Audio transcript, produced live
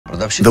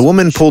The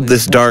woman pulled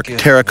this dark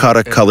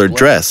terracotta-colored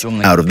dress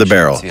out of the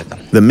barrel.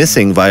 The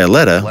missing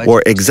Violetta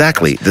wore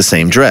exactly the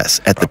same dress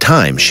at the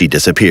time she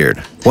disappeared.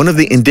 One of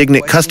the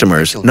indignant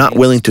customers, not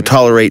willing to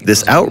tolerate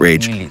this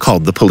outrage,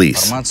 called the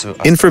police.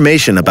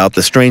 Information about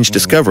the strange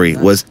discovery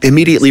was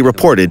immediately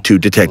reported to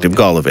Detective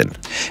Golovin.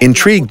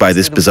 Intrigued by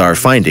this bizarre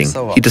finding,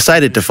 he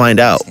decided to find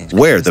out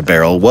where the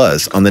barrel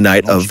was on the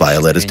night of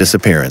Violetta's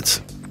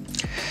disappearance.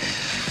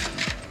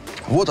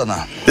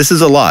 This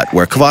is a lot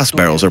where Kvass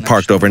barrels are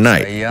parked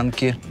overnight.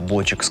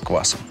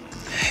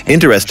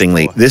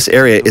 Interestingly, this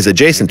area is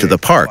adjacent to the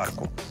park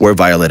where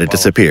Violetta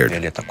disappeared.